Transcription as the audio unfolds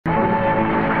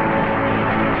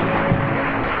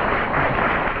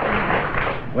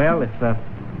Well, if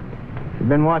you've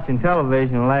been watching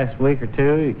television the last week or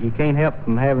two, you can't help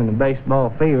from having the baseball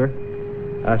fever.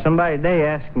 Somebody today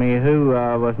asked me who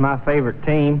was my favorite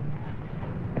team,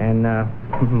 and,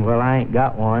 well, I ain't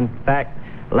got one. In fact,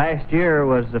 last year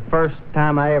was the first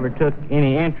time I ever took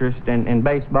any interest in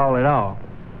baseball at all.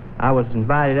 I was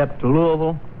invited up to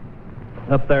Louisville,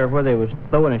 up there where they was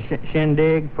throwing a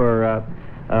shindig for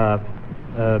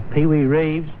Pee Wee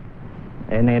Reeves,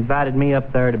 and they invited me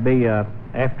up there to be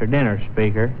after-dinner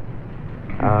speaker.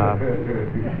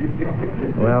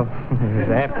 Well, it was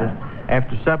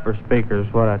after-supper speaker is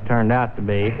what I turned out to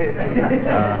be.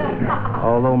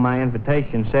 Although my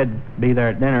invitation said be there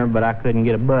at dinner, but I couldn't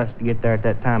get a bus to get there at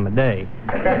that time of day.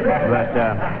 But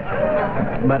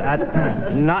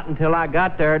not until I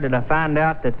got there did I find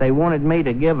out that they wanted me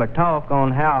to give a talk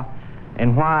on how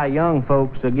and why young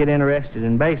folks get interested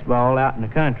in baseball out in the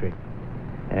country.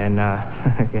 And,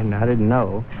 and I didn't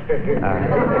know.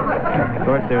 Of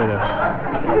course, there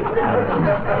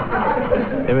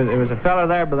was a fellow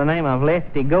there by the name of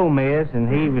Lefty Gomez, and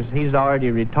he's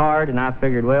already retired, and I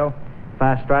figured, well, if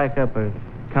I strike up a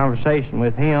conversation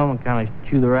with him and kind of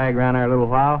chew the rag around there a little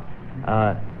while,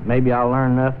 maybe I'll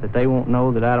learn enough that they won't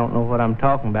know that I don't know what I'm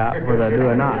talking about, whether I do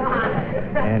or not.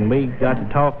 And we got to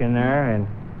talking there, and,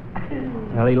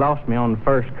 well, he lost me on the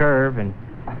first curve, and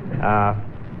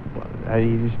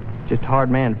he's just a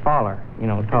hard man to follow, you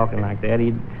know, talking like that.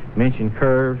 He'd mention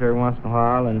curves every once in a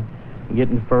while and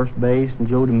getting to first base and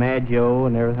Joe DiMaggio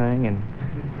and everything. And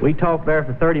we talked there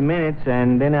for 30 minutes,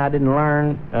 and then I didn't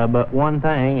learn but one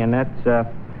thing, and that's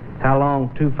how long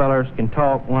two fellers can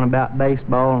talk, one about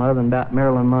baseball and the other about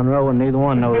Marilyn Monroe, and neither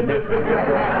one knows the difference.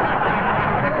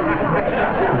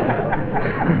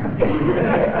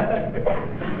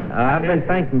 I've been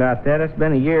thinking about that. It's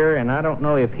been a year, and I don't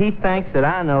know if he thinks that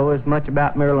I know as much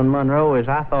about Marilyn Monroe as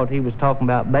I thought he was talking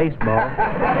about baseball.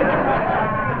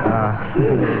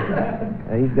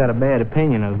 He's got a bad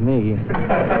opinion of me.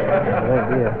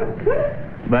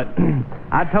 But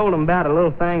I told him about a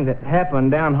little thing that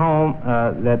happened down home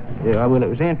well, it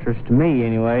was interest to me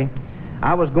anyway.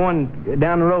 I was going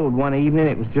down the road one evening.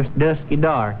 It was just dusky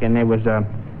dark, and there was a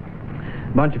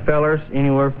bunch of fellers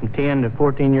anywhere from 10 to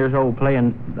 14 years old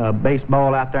playing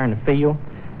baseball out there in the field,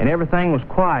 and everything was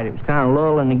quiet. It was kind of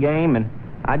lull in the game, and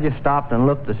I just stopped and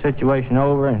looked the situation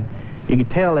over, and you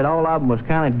could tell that all of them was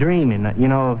kind of dreaming, you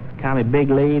know, kind of big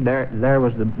lead. There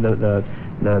was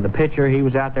the pitcher. He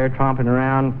was out there tromping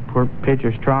around, poor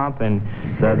pitcher's tromp, and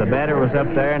the batter was up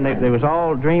there, and they was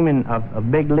all dreaming of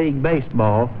big league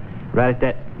baseball right at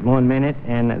that 1 minute.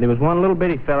 And there was one little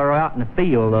bitty feller out in the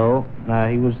field, though.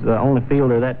 He was the only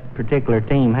fielder that particular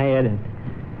team had, and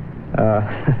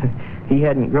he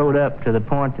hadn't grown up to the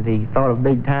point that he thought of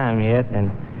big time yet.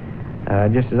 And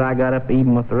just as I got up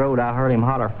even with the road, I heard him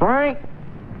holler, "Frank!"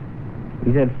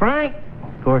 He said, "Frank!"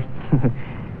 Of course,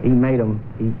 he made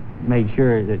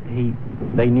sure that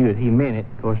they knew that he meant it.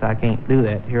 Of course, I can't do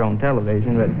that here on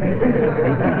television, but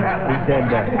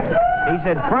he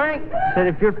said, "Frank," said,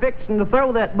 "if you're fixing to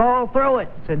throw that ball, throw it."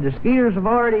 Said, "The Skeeters have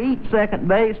already eaten second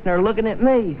base, and they're looking at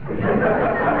me."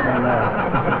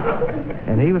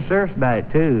 And he was serious about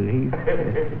it, too.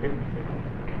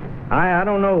 I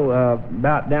don't know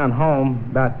about down home,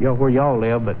 about where y'all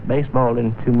live, but baseball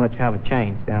didn't too much have a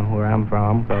chance down where I'm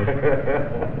from. Cause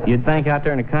you'd think out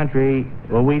there in the country,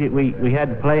 well, we had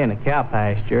to play in a cow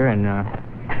pasture, and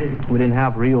we didn't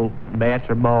have real bats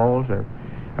or balls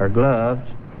or gloves.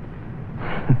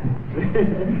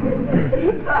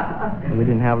 We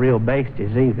didn't have real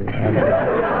basties either.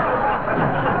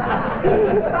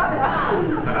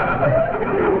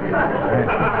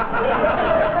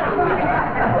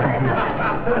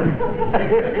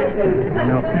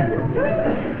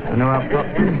 I know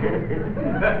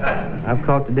I've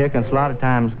caught the Dickens a lot of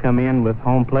times come in with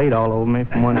home plate all over me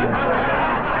from one end.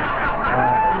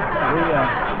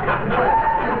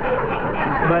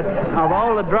 But of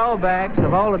all the drawbacks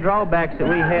that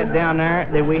we had down there,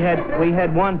 that we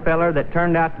had one feller that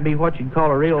turned out to be what you'd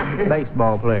call a real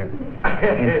baseball player.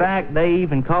 In fact, they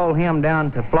even called him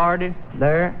down to Florida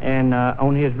there, and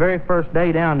on his very first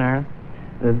day down there,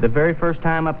 the very first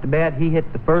time up to bat, he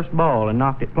hit the first ball and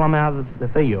knocked it plumb out of the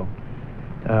field.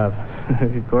 Of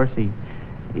course, he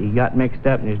got mixed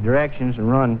up in his directions and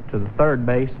run to the third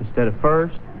base instead of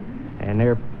first, and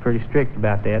they're pretty strict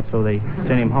about that, so they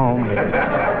sent him home.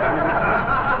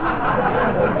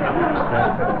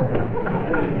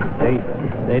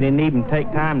 They didn't even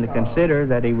take time to consider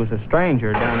that he was a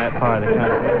stranger down that part of the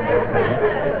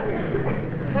country.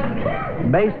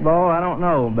 Baseball, I don't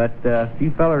know, but if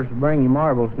you fellers bring your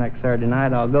marbles next Saturday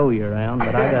night, I'll go you around,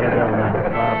 but I gotta go now.